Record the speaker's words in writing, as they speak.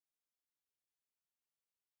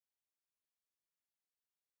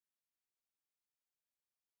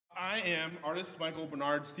I am artist Michael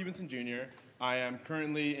Bernard Stevenson Jr. I am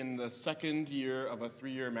currently in the second year of a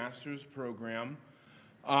 3-year master's program.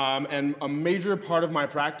 And a major part of my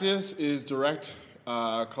practice is direct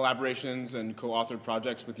collaborations and co-authored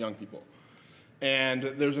projects with young people. And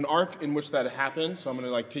there's an arc in which that happens, so I'm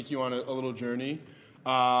going to take you on a little journey.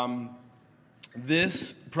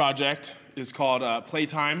 This project is called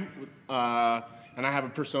Playtime, and I have a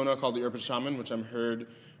persona called the Urban Shaman, which I'm heard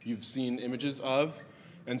you've seen images of.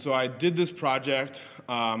 And so I did this project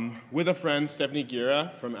with a friend, Stephanie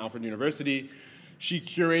Gira from Alfred University. She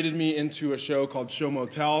curated me into a show called Show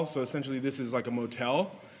Motel, so essentially this is like a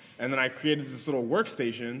motel. And then I created this little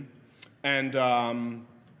workstation, and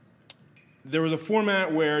there was a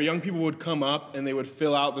format where young people would come up and they would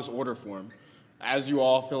fill out this order form. As you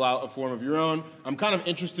all fill out a form of your own, I'm kind of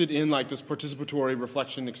interested in this participatory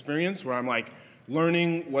reflection experience where I'm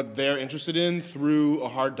learning what they're interested in through a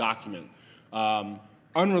hard document.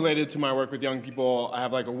 Unrelated to my work with young people, I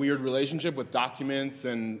have a weird relationship with documents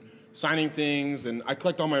and signing things, and I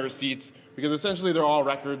collect all my receipts because essentially they're all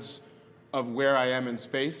records of where I am in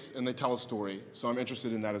space, and they tell a story. So I'm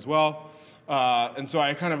interested in that as well. And so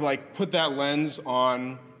I kind of put that lens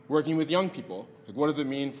on working with young people. What does it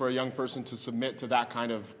mean for a young person to submit to that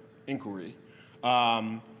kind of inquiry?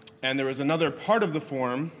 And there was another part of the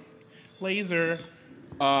form, laser,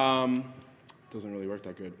 doesn't really work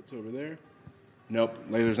that good. It's over there. Nope,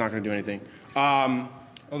 laser's not going to do anything.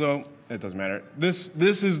 Although, it doesn't matter. This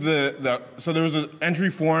is so there was an entry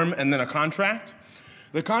form and then a contract.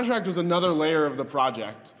 The contract was another layer of the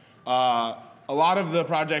project. A lot of the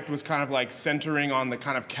project was kind of centering on the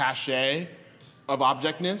kind of cachet of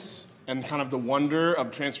objectness and kind of the wonder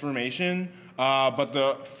of transformation. But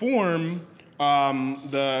the form,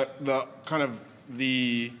 the kind of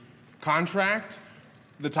the contract,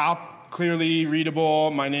 the top clearly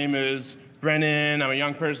readable, my name is Brennan, I'm a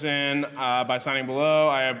young person. By signing below,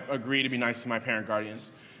 I agree to be nice to my parent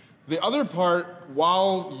guardians. The other part,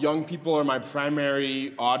 while young people are my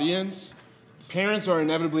primary audience, parents are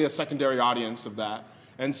inevitably a secondary audience of that.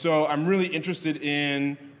 And so I'm really interested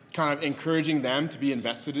in kind of encouraging them to be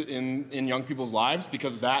invested in young people's lives,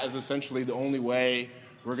 because that is essentially the only way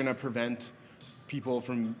we're going to prevent people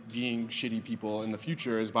from being shitty people in the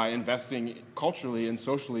future, is by investing culturally and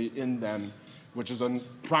socially in them, which is a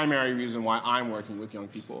primary reason why I'm working with young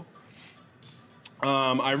people.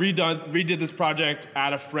 I redid this project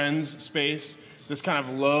at a friend's space, this kind of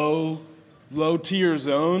low tier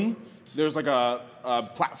zone. There's a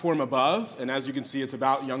platform above, and as you can see, it's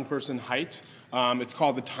about young person height. It's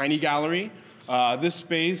called the Tiny Gallery. This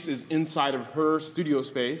space is inside of her studio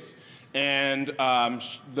space, and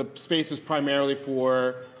the space is primarily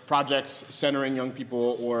for projects centering young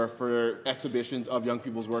people or for exhibitions of young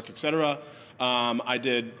people's work, etc. I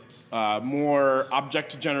did more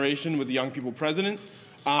object generation with the young people president.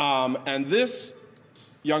 And this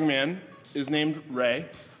young man is named Ray.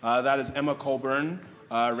 That is Emma Colburn,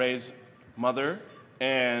 Ray's mother,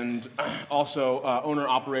 and also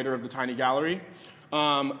owner-operator of the Tiny Gallery.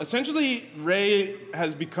 Essentially, Ray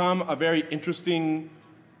has become a very interesting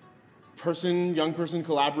young person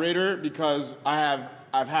collaborator, because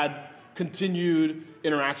I've had continued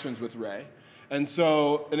interactions with Ray. And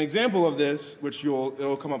so an example of this, which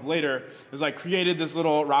it'll come up later, is I created this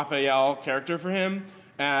little Raphael character for him,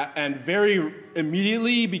 and very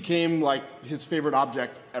immediately became his favorite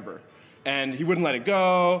object ever. And he wouldn't let it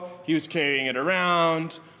go. He was carrying it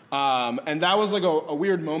around. And that was a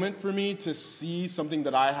weird moment for me to see something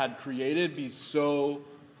that I had created be so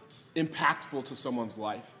impactful to someone's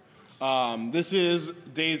life. This is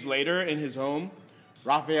days later in his home.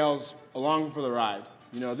 Raphael's along for the ride.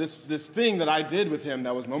 This thing that I did with him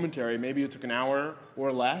that was momentary, maybe it took an hour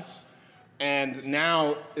or less, and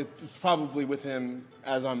now it's probably with him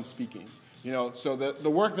as I'm speaking. So the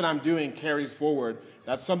work that I'm doing carries forward.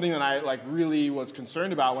 That's something that I really was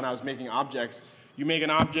concerned about when I was making objects. You make an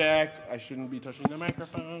object, I shouldn't be touching the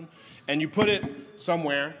microphone, and you put it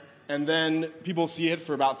somewhere, and then people see it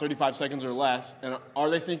for about 35 seconds or less, and are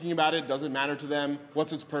they thinking about it? Does it matter to them?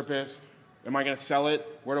 What's its purpose? Am I going to sell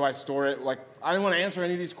it? Where do I store it? I didn't want to answer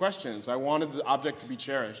any of these questions. I wanted the object to be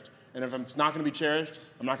cherished. And if it's not going to be cherished,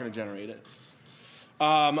 I'm not going to generate it.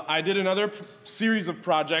 I did another series of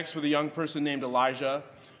projects with a young person named Elijah.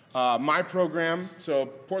 My program, so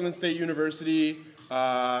Portland State University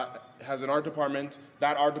has an art department.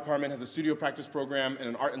 That art department has a studio practice program and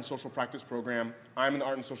an art and social practice program. I'm in the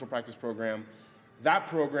art and social practice program. That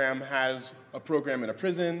program has a program in a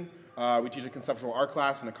prison. We teach a conceptual art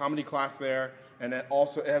class and a comedy class there, and it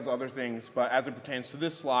has other things. But as it pertains to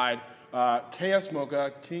this slide, KS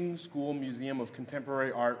MoCA, King School Museum of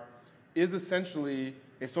Contemporary Art, is essentially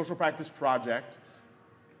a social practice project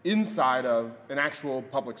inside of an actual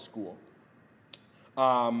public school.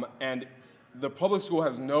 And the public school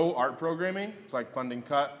has no art programming. It's like funding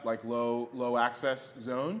cut, like low access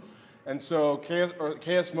zone. And so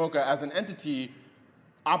KS MoCA as an entity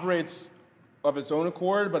operates of its own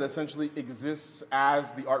accord, but essentially exists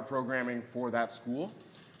as the art programming for that school.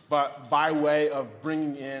 But by way of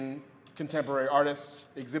bringing in contemporary artists,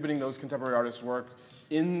 exhibiting those contemporary artists' work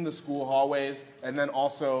in the school hallways, and then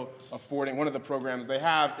also affording, one of the programs they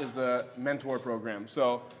have is the mentor program.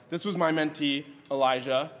 So this was my mentee,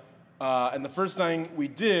 Elijah, and the first thing we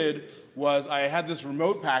did was I had this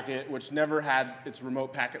remote packet, which never had its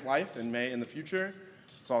remote packet life and may in the future.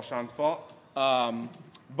 It's all Shaun's fault.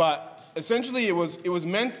 But essentially it was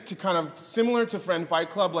meant to kind of, similar to Friend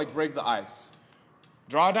Fight Club, like break the ice.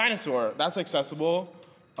 Draw a dinosaur, that's accessible.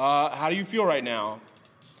 How do you feel right now?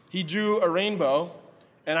 He drew a rainbow,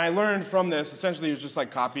 and I learned from this, essentially it was just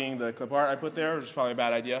like copying the clip art I put there, which is probably a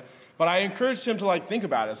bad idea. But I encouraged him to like think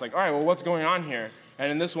about it. It's like, all right, well, what's going on here?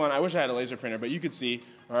 And in this one, I wish I had a laser printer, but you could see,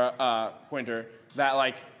 or pointer, that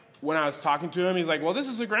like when I was talking to him, he's like, well, this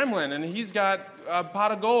is a gremlin, and he's got a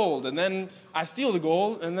pot of gold, and then I steal the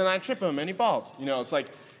gold, and then I trip him, and he falls. You know, it's like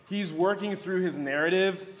he's working through his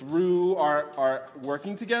narrative through our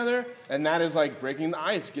working together, and that is like breaking the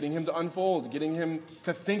ice, getting him to unfold, getting him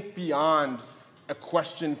to think beyond a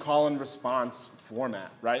question, call, and response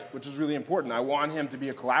format, right? Which is really important. I want him to be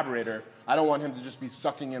a collaborator. I don't want him to just be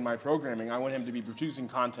sucking in my programming. I want him to be producing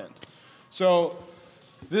content. So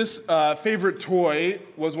this favorite toy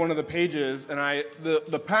was one of the pages, and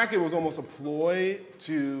the packet was almost a ploy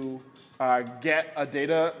to get a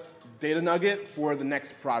data nugget for the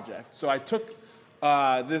next project. So I took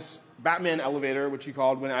this Batman elevator, which he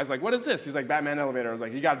called, when I was like, what is this? He's like, Batman elevator. I was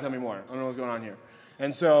like, you got to tell me more. I don't know what's going on here.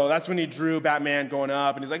 And so that's when he drew Batman going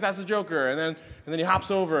up, and he's like, that's the Joker. And then he hops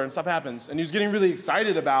over, and stuff happens. And he was getting really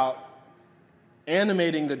excited about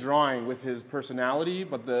animating the drawing with his personality,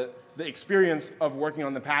 but the experience of working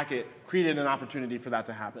on the packet created an opportunity for that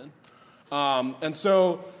to happen. And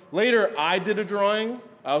so later, I did a drawing.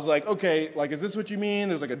 I was like, okay, like, is this what you mean?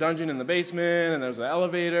 There's like a dungeon in the basement, and there's an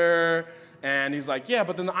elevator. And he's like, yeah,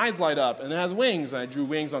 but then the eyes light up, and it has wings. And I drew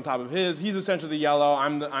wings on top of his. He's essentially the yellow.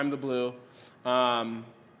 I'm the blue. And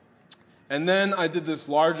then I did this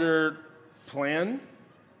larger plan,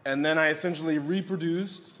 and then I essentially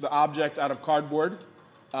reproduced the object out of cardboard,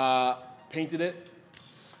 painted it,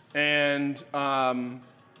 and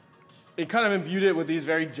it kind of imbued it with these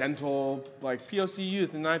very gentle, like, POC youth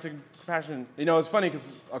and united compassion. You know, it's funny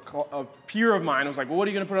because a peer of mine was like, well, what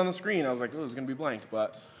are you going to put on the screen? I was like, oh, it's going to be blank,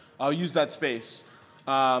 but I'll use that space.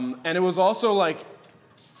 And it was also, like,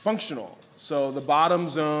 functional. So the bottom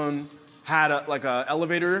zone had like a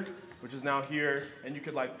elevator, which is now here, and you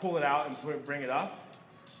could like pull it out and bring it up.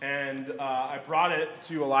 And I brought it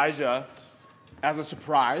to Elijah as a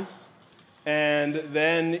surprise, and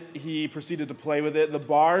then he proceeded to play with it. The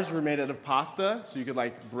bars were made out of pasta, so you could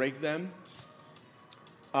like break them.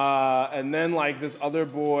 And then like this other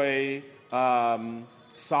boy,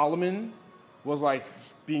 Solomon, was like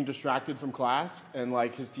being distracted from class, and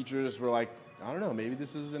like his teachers were like, I don't know, maybe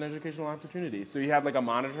this is an educational opportunity. So you had like a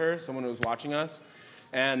monitor, someone who was watching us,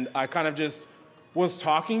 and I kind of just was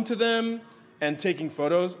talking to them and taking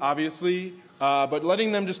photos, obviously, but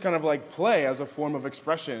letting them just kind of like play as a form of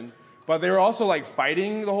expression. But they were also like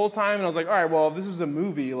fighting the whole time, and I was like, all right, well, if this is a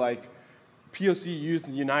movie, like POC youth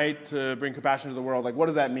unite to bring compassion to the world, like what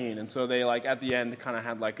does that mean? And so they like at the end kind of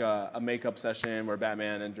had like a makeup session where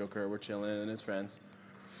Batman and Joker were chilling and his friends.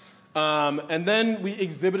 And then we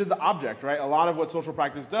exhibited the object, right? A lot of what social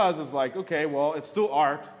practice does is like, okay, well, it's still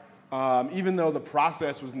art. Even though the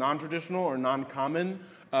process was non-traditional or non-common,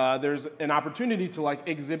 there's an opportunity to like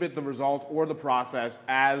exhibit the result or the process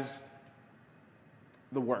as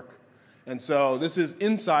the work. And so this is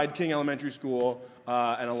inside King Elementary School,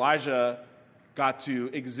 and Elijah got to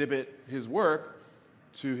exhibit his work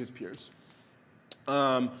to his peers.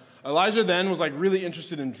 Elijah then was like really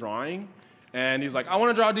interested in drawing. And he's like, I want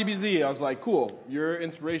to draw DBZ. I was like, cool, your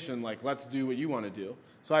inspiration, like, let's do what you want to do.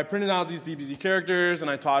 So I printed out these DBZ characters,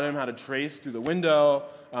 and I taught him how to trace through the window.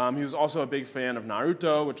 He was also a big fan of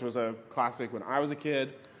Naruto, which was a classic when I was a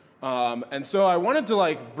kid. And so I wanted to,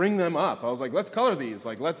 like, bring them up. I was like, let's color these.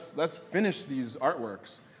 Like, let's finish these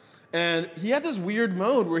artworks. And he had this weird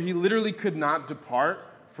mode where he literally could not depart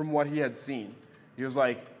from what he had seen. He was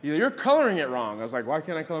like, you're coloring it wrong. I was like, why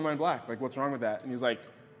can't I color mine black? Like, what's wrong with that? And he's like,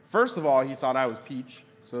 first of all, he thought I was Peach,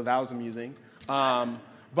 so that was amusing.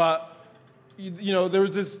 But, you know, there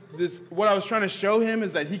was this, what I was trying to show him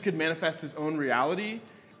is that he could manifest his own reality,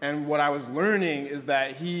 And what I was learning is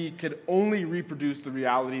that he could only reproduce the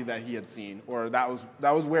reality that he had seen, or that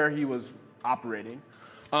was where he was operating.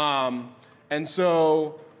 And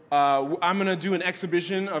so I'm going to do an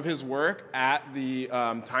exhibition of his work at the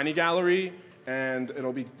Tiny Gallery, and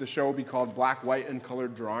the show will be called Black, White, and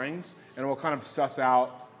Colored Drawings, and we'll kind of suss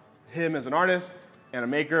out him as an artist and a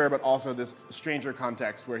maker, but also this stranger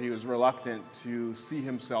context where he was reluctant to see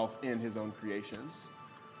himself in his own creations.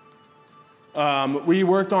 We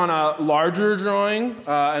worked on a larger drawing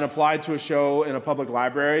and applied to a show in a public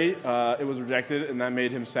library. It was rejected, and that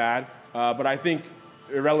made him sad. But I think,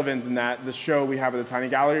 irrelevant in that, the show we have at the Tiny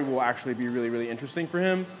Gallery will actually be really, really interesting for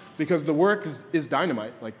him because the work is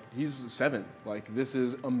dynamite. Like, he's 7. Like, this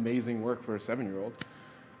is amazing work for a 7-year-old.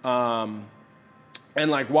 And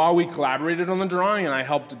like, while we collaborated on the drawing and I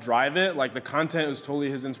helped drive it, like, the content was totally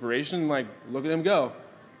his inspiration. Like, look at him go.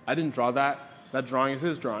 I didn't draw that. That drawing is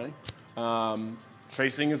his drawing.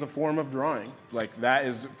 Tracing is a form of drawing. Like, that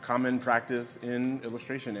is common practice in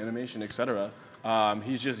illustration, animation, etc.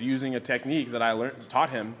 He's just using a technique that I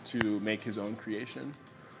taught him to make his own creation.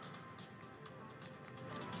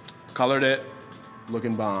 Colored it,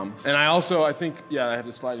 looking bomb. And I think, I have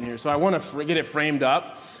the slide in here. So I want to get it framed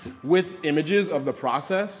up with images of the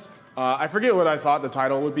process. I forget what I thought the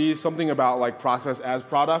title would be, something about like process as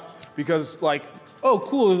product, because like, oh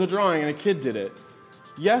cool, there's a drawing and a kid did it.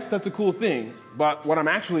 Yes, that's a cool thing, but what I'm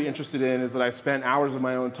actually interested in is that I spent hours of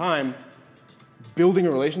my own time building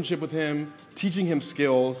a relationship with him, teaching him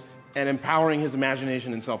skills, and empowering his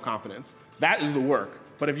imagination and self-confidence. That is the work.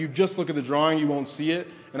 But if you just look at the drawing, you won't see it,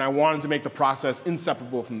 and I wanted to make the process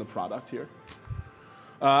inseparable from the product here.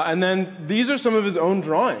 And then these are some of his own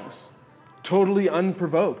drawings, totally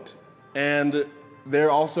unprovoked, and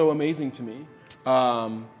they're also amazing to me.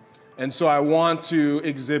 And so I want to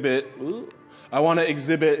exhibit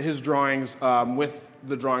his drawings with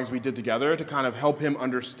the drawings we did together to kind of help him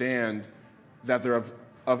understand that they're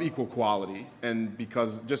of equal quality, and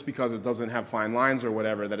just because it doesn't have fine lines or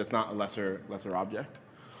whatever, that it's not a lesser object.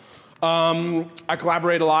 I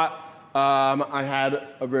collaborate a lot. I had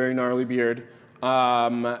a very gnarly beard.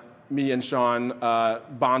 Me and Shaun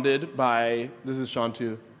bonded by, this is Shaun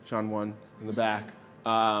 2, Shaun 1 in the back.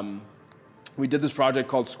 We did this project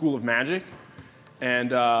called School of Magic,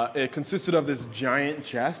 and it consisted of this giant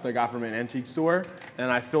chest I got from an antique store,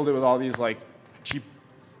 and I filled it with all these like cheap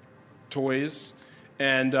toys.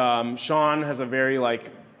 And Shaun has a very like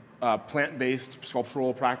plant-based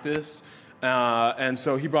sculptural practice, and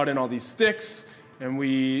so he brought in all these sticks, and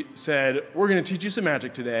we said, we're going to teach you some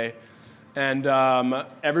magic today. And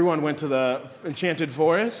everyone went to the enchanted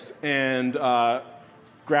forest and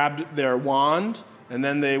grabbed their wand, and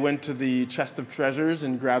then they went to the chest of treasures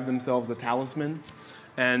and grabbed themselves a talisman.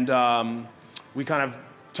 And we kind of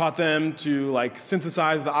taught them to like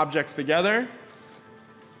synthesize the objects together.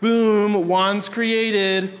 Boom, wands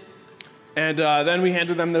created. And then we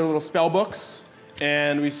handed them their little spell books,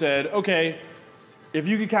 and we said, okay, if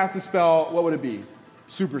you could cast a spell, what would it be?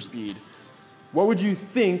 Super speed. What would you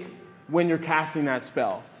think when you're casting that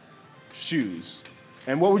spell? Shoes.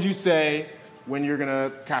 And what would you say when you're going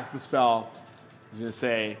to cast the spell? You're going to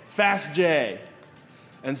say, fast J.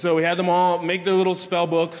 And so we had them all make their little spell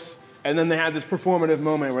books, and then they had this performative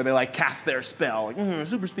moment where they like cast their spell, like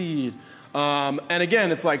super speed. And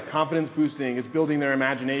again, it's like confidence boosting. It's building their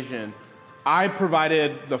imagination. I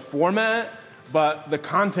provided the format, but the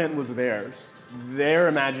content was theirs. Their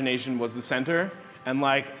imagination was the center. And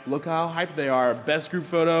like, look how hyped they are. Best group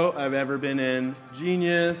photo I've ever been in.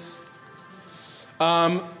 Genius.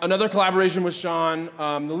 Another collaboration with Shaun.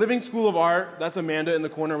 The Living School of Art. That's Amanda in the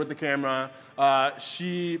corner with the camera.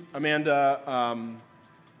 Amanda,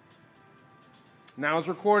 now it's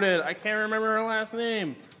recorded. I can't remember her last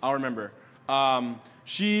name. I'll remember.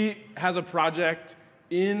 She has a project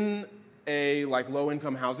in a like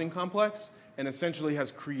low-income housing complex, and essentially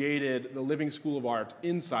has created the Living School of Art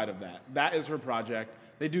inside of that. That is her project.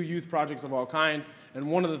 They do youth projects of all kinds,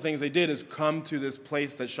 and one of the things they did is come to this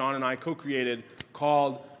place that Shaun and I co-created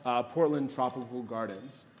called Portland Tropical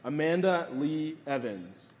Gardens. Amanda Lee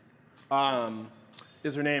Evans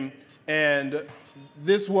is her name, and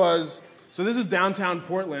this is downtown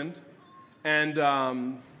Portland,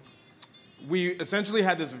 and we essentially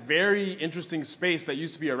had this very interesting space that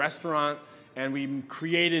used to be a restaurant, and we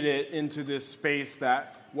created it into this space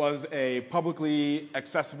that was a publicly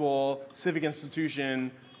accessible civic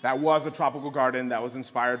institution that was a tropical garden that was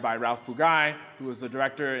inspired by Ralph Pugai, who was the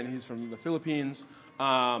director, and he's from the Philippines.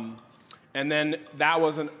 And then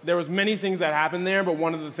there was many things that happened there, but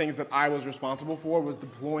one of the things that I was responsible for was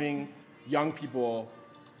deploying young people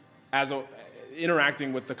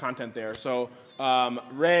interacting with the content there. So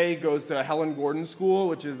Ray goes to Helen Gordon School,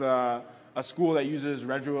 which is a school that uses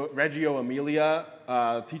Reggio Emilia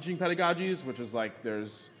teaching pedagogies, which is like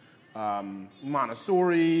there's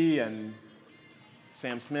Montessori and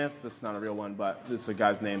Sam Smith. That's not a real one, but it's a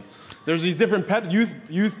guy's name. There's these different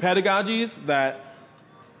youth pedagogies that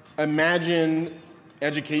imagine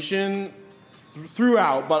education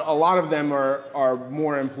throughout, but a lot of them are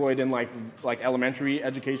more employed in like elementary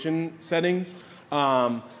education settings.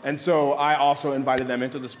 And so I also invited them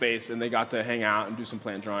into the space, and they got to hang out and do some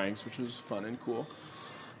plant drawings, which was fun and cool.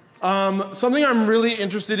 Something I'm really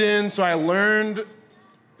interested in, so I learned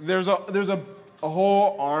there's a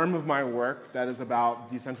whole arm of my work that is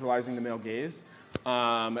about decentralizing the male gaze.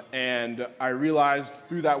 And I realized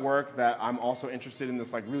through that work that I'm also interested in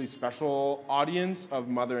this like really special audience of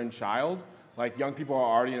mother and child. Like young people are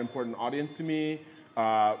already an important audience to me.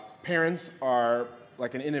 Parents are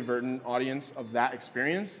like an inadvertent audience of that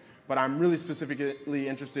experience, but I'm really specifically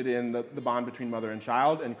interested in the bond between mother and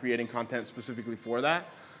child and creating content specifically for that.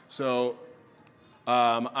 So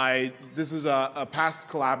this is a past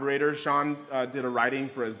collaborator. Shaun did a writing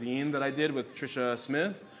for a zine that I did with Trisha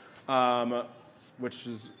Smith, which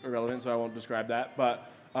is irrelevant, so I won't describe that.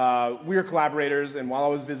 But we are collaborators, and while I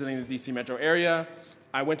was visiting the DC metro area,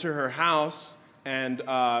 I went to her house and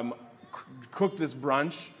cooked this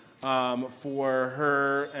brunch for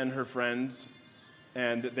her and her friends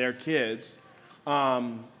and their kids.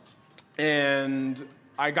 And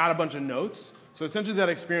I got a bunch of notes. So essentially that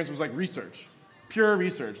experience was like research, pure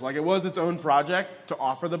research. Like it was its own project to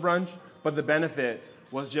offer the brunch, but the benefit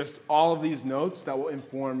was just all of these notes that will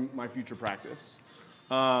inform my future practice.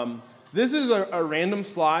 This is a random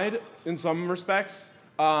slide in some respects.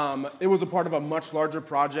 It was a part of a much larger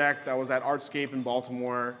project that was at Artscape in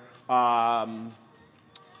Baltimore.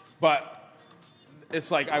 But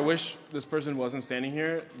it's like, I wish this person wasn't standing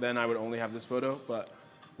here, then I would only have this photo. But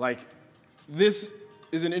like, this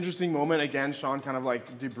is an interesting moment. Again, Shaun kind of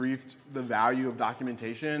like debriefed the value of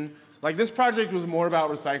documentation. Like this project was more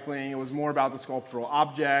about recycling. It was more about the sculptural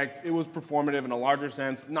object. It was performative in a larger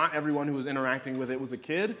sense. Not everyone who was interacting with it was a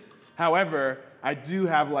kid. However, I do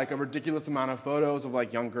have like a ridiculous amount of photos of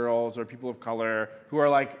like young girls or people of color who are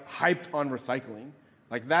like hyped on recycling.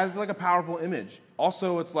 Like that is like a powerful image.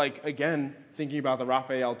 Also, it's like, again, thinking about the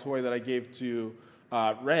Raphael toy that I gave to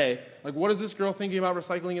Ray, like what is this girl thinking about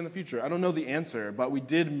recycling in the future? I don't know the answer, but we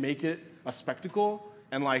did make it a spectacle,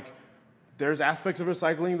 and like there's aspects of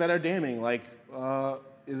recycling that are damning. Like,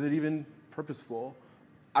 is it even purposeful?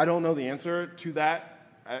 I don't know the answer to that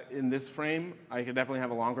in this frame. I could definitely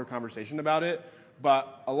have a longer conversation about it,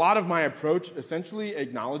 but a lot of my approach essentially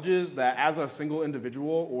acknowledges that as a single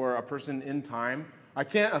individual or a person in time, I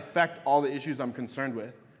can't affect all the issues I'm concerned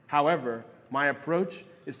with. However, my approach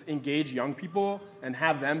is to engage young people and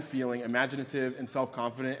have them feeling imaginative and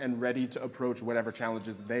self-confident and ready to approach whatever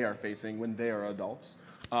challenges they are facing when they are adults,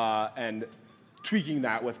 and tweaking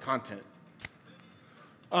that with content.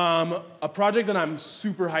 A project that I'm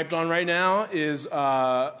super hyped on right now is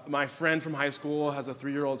my friend from high school has a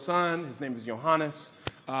 3-year-old son. His name is Johannes.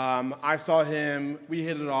 I saw him, we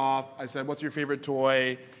hit it off. I said, what's your favorite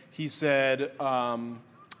toy? He said, a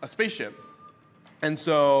spaceship. And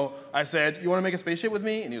so I said, you want to make a spaceship with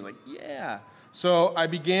me? And he was like, yeah. So I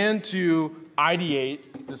began to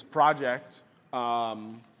ideate this project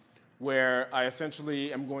where I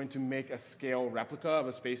essentially am going to make a scale replica of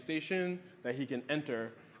a space station that he can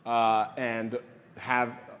enter and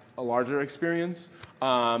have a larger experience.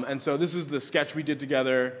 And so this is the sketch we did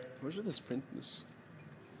together. Where should this print this?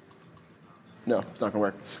 No, it's not going to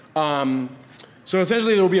work. So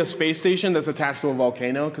essentially there will be a space station that's attached to a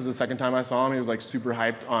volcano, because the second time I saw him, he was like super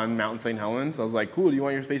hyped on Mount St. Helens. I was like, cool, do you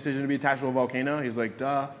want your space station to be attached to a volcano? He's like,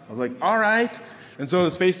 duh. I was like, all right. And so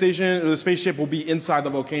the space station, or the spaceship will be inside the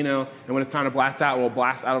volcano, and when it's time to blast out, it will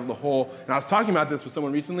blast out of the hole. And I was talking about this with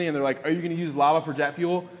someone recently, and they're like, are you going to use lava for jet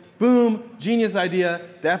fuel? Boom, genius idea,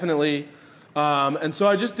 definitely. And so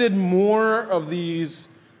I just did more of these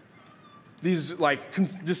like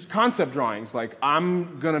just concept drawings. Like,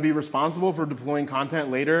 I'm going to be responsible for deploying content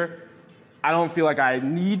later. I don't feel like I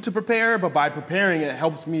need to prepare, but by preparing, it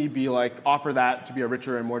helps me be like, offer that to be a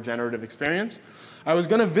richer and more generative experience. I was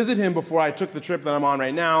going to visit him before I took the trip that I'm on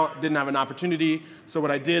right now. Didn't have an opportunity. So what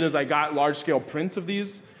I did is I got large-scale prints of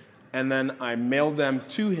these, and then I mailed them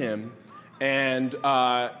to him. And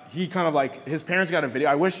he kind of like, his parents got a video.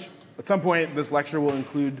 I wish at some point this lecture will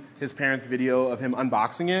include his parents' video of him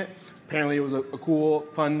unboxing it. Apparently it was a cool,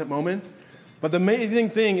 fun moment. But the amazing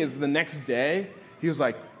thing is the next day, he was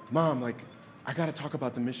like, Mom, like, I got to talk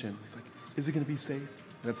about the mission. He's like, is it going to be safe?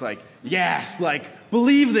 And it's like, yes, like,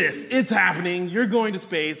 believe this, it's happening, you're going to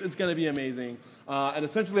space, it's gonna be amazing. And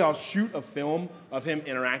essentially I'll shoot a film of him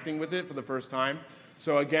interacting with it for the first time.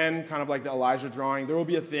 So again, kind of like the Elijah drawing, there will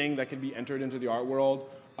be a thing that can be entered into the art world,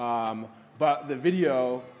 but the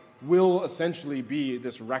video will essentially be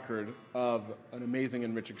this record of an amazing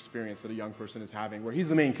and rich experience that a young person is having, where he's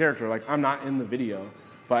the main character. Like, I'm not in the video,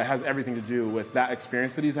 but it has everything to do with that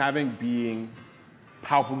experience that he's having being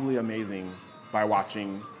palpably amazing by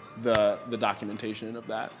watching the documentation of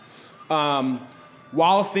that.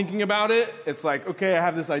 While thinking about it, it's like, okay, I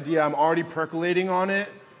have this idea, I'm already percolating on it,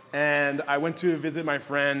 and I went to visit my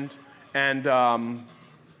friend, and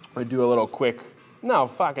I do a little quick, no,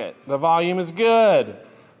 fuck it, the volume is good.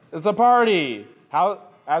 It's a party. How,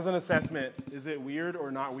 as an assessment, is it weird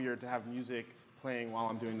or not weird to have music playing while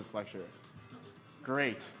I'm doing this lecture?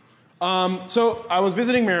 Great. So I was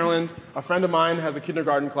visiting Maryland. A friend of mine has a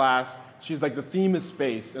kindergarten class. She's like, the theme is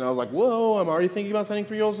space. And I was like, whoa, I'm already thinking about sending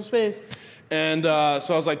 3-year-olds to space. And so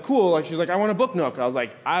I was like, cool. Like, she's like, I want a book nook. I was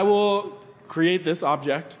like, I will create this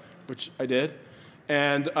object, which I did.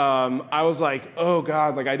 And I was like, oh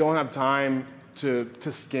God, like I don't have time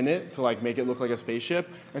to skin it, to like make it look like a spaceship.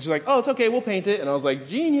 And she's like, oh, it's okay, we'll paint it. And I was like,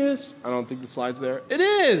 genius. I don't think the slide's there. It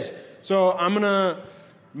is. So I'm gonna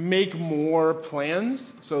make more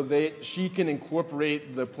plans so she can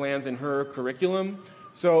incorporate the plans in her curriculum.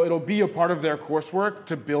 So it'll be a part of their coursework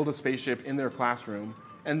to build a spaceship in their classroom.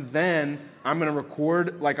 And then I'm gonna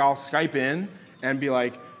record, like I'll Skype in and be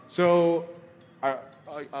like, so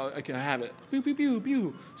I can have it. Pew, pew, pew,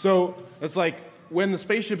 pew. So it's like, when the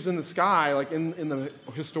spaceship's in the sky, like in the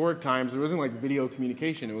historic times, there wasn't like video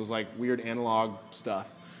communication. It was like weird analog stuff.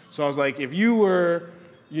 So I was like, if you were,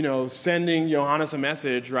 you know, sending Johannes a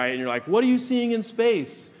message, right, and you're like, what are you seeing in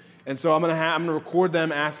space? And so I'm gonna record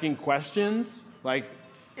them asking questions, like,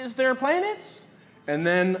 is there planets? And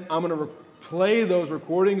then I'm gonna play those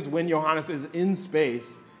recordings when Johannes is in space,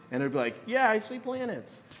 and it'll be like, yeah, I see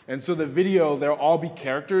planets. And so the video, there'll all be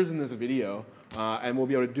characters in this video. And we'll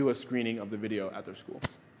be able to do a screening of the video at their school.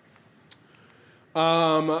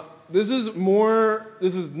 This is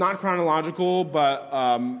not chronological,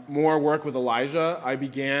 but more work with Elijah. I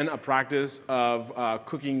began a practice of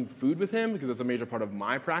cooking food with him because that's a major part of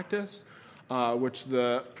my practice, which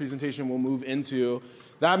the presentation will move into.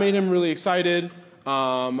 That made him really excited,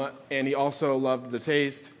 and he also loved the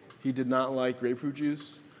taste. He did not like grapefruit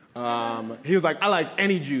juice. He was like, I like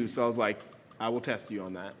any juice. So I was like, I will test you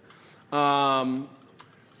on that.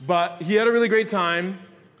 But he had a really great time,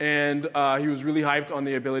 and he was really hyped on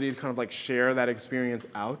the ability to kind of like share that experience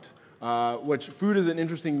out, which food is an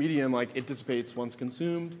interesting medium. Like, it dissipates once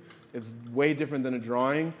consumed. It's way different than a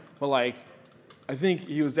drawing, but like, I think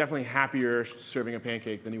he was definitely happier serving a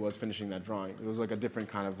pancake than he was finishing that drawing. It was like a different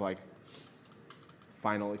kind of like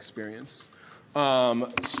final experience.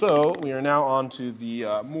 So we are now on to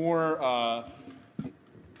the more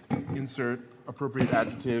insert appropriate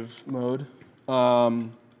adjective mode,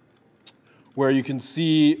 where you can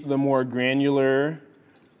see the more granular,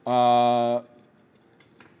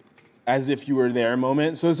 as if you were there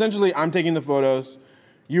moment. So essentially, I'm taking the photos.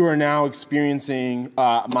 You are now experiencing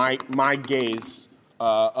my gaze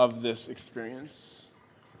of this experience.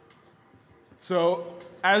 So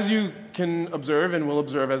as you can observe and will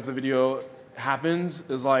observe as the video happens,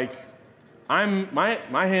 is like my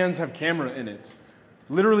hands have camera in it.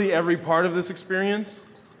 Literally every part of this experience,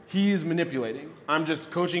 he's manipulating. I'm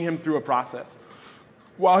just coaching him through a process.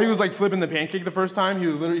 While he was like flipping the pancake the first time, he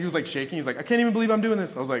was like shaking. He's like, I can't even believe I'm doing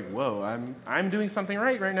this. I was like, whoa, I'm doing something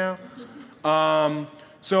right now.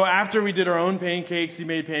 So after we did our own pancakes, he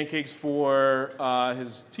made pancakes for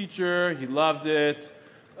his teacher. He loved it.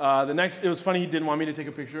 It was funny, he didn't want me to take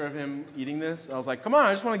a picture of him eating this. I was like, come on,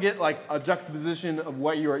 I just want to get like a juxtaposition of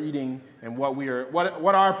what you are eating and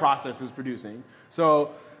what our process is producing.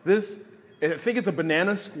 So this, I think it's a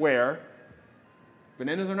banana square.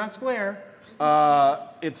 Bananas are not square.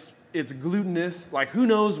 It's glutinous, like who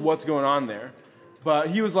knows what's going on there. But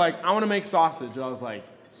he was like, I want to make sausage. And I was like,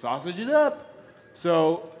 sausage it up.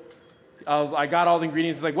 So I got all the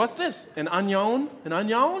ingredients. He's like, what's this? An onion? An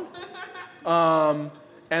onion?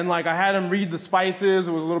 And like I had him read the spices.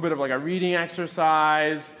 It was a little bit of like a reading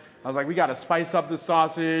exercise. I was like, we got to spice up the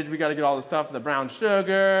sausage. We got to get all the stuff, the brown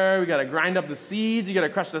sugar. We got to grind up the seeds. You got to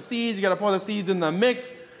crush the seeds. You got to pour the seeds in the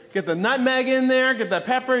mix. Get the nutmeg in there. Get the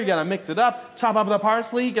pepper. You got to mix it up. Chop up the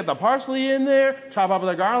parsley. Get the parsley in there. Chop up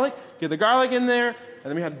the garlic. Get the garlic in there. And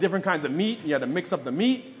then we had different kinds of meat. You had to mix up the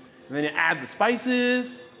meat. And then you add the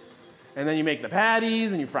spices. And then you make the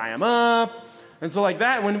patties and you fry them up. And so like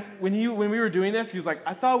that, when we were doing this, he was like,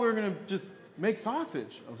 I thought we were going to just make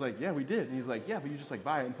sausage. I was like, yeah, we did. And he's like, yeah, but you just like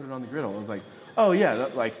buy it and put it on the griddle. I was like, oh yeah,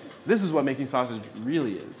 like this is what making sausage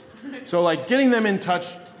really is. So like getting them in touch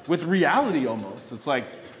with reality almost. It's like,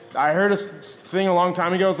 I heard a thing a long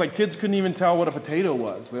time ago, it's like kids couldn't even tell what a potato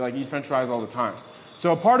was. They like eat French fries all the time.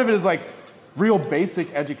 So part of it is like real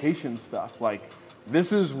basic education stuff. Like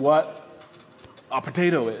this is what a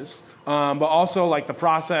potato is. But also like the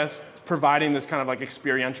process, providing this kind of like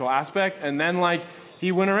experiential aspect. And then like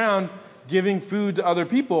he went around giving food to other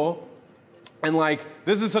people. And like,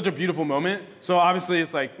 this is such a beautiful moment. So obviously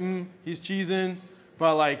it's like, he's cheesing,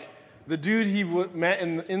 but like the dude he met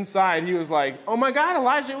inside, he was like, oh my God,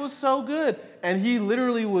 Elijah, it was so good. And he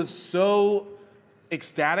literally was so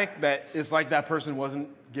ecstatic that it's like that person wasn't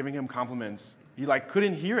giving him compliments. He like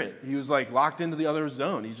couldn't hear it. He was like locked into the other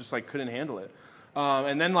zone. He just like couldn't handle it.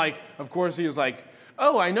 And then like, of course he was like,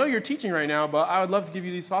 oh, I know you're teaching right now, but I would love to give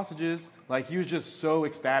you these sausages. Like he was just so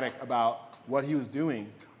ecstatic about what he was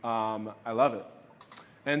doing. I love it.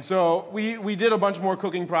 And so we did a bunch more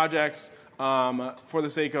cooking projects. For the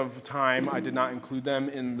sake of time, I did not include them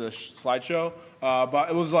in the slideshow. But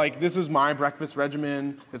it was like, this is my breakfast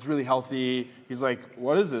regimen. It's really healthy. He's like,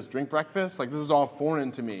 what is this? Drink breakfast? Like, this is all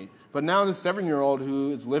foreign to me. But now this 7-year-old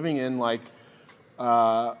who is living in like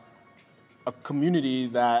a community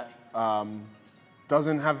that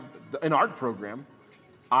doesn't have an art program,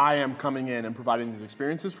 I am coming in and providing these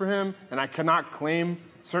experiences for him. And I cannot claim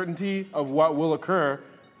certainty of what will occur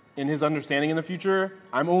in his understanding in the future.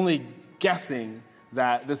 I'm only guessing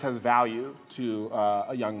that this has value to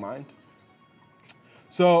a young mind.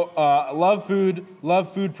 So love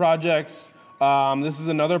food projects. This is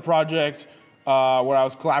another project where I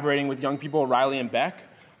was collaborating with young people, Riley and Beck.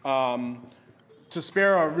 To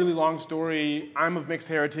spare a really long story, I'm of mixed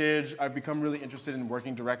heritage. I've become really interested in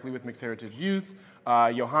working directly with mixed heritage youth.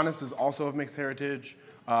 Johannes is also of mixed heritage.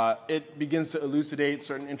 It begins to elucidate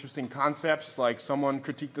certain interesting concepts, like someone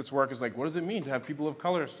critiqued this work as like, what does it mean to have people of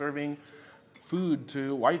color serving food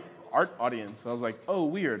to white art audience? I was like, oh,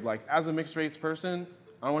 weird. Like, as a mixed race person,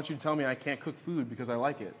 I don't want you to tell me I can't cook food because I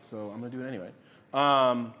like it, so I'm gonna do it anyway.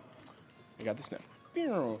 I got this now.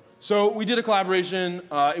 So we did a collaboration.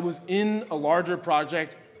 It was in a larger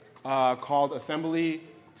project called Assembly.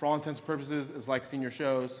 For all intents and purposes, it's like senior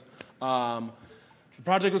shows. The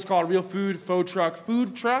project was called Real Food, Faux Truck,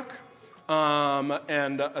 Food Truck.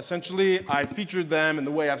 And essentially, I featured them, and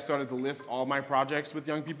the way I've started to list all my projects with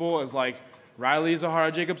young people is like, Riley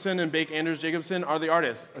Zahara Jacobson and Bake Anders Jacobson are the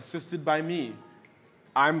artists, assisted by me.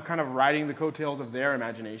 I'm kind of riding the coattails of their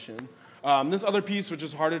imagination. This other piece, which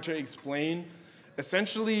is harder to explain,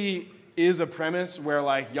 essentially is a premise where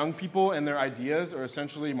like young people and their ideas are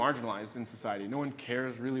essentially marginalized in society. No one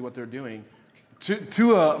cares really what they're doing,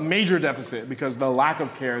 to a major deficit, because the lack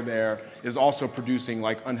of care there is also producing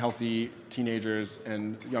like unhealthy teenagers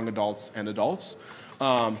and young adults and adults.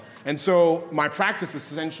 And so my practice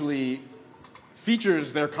essentially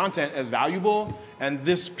features their content as valuable, and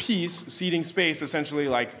this piece, Seeding Space, essentially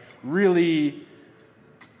like really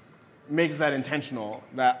makes that intentional,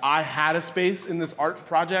 that I had a space in this art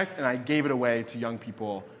project and I gave it away to young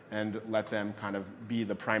people and let them kind of be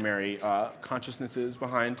the primary consciousnesses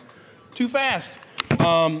behind Too Fast.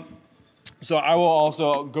 So I will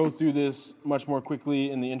also go through this much more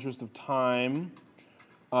quickly in the interest of time.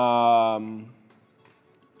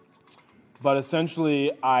 But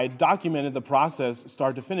essentially, I documented the process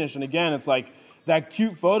start to finish. And again, it's like that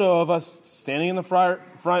cute photo of us standing in the front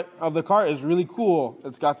of the car is really cool.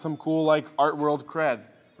 It's got some cool like art world cred,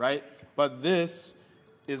 right? But this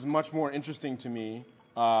is much more interesting to me,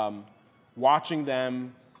 watching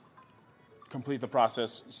them complete the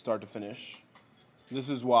process start to finish. This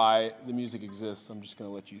is why the music exists. I'm just going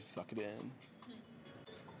to let you suck it in.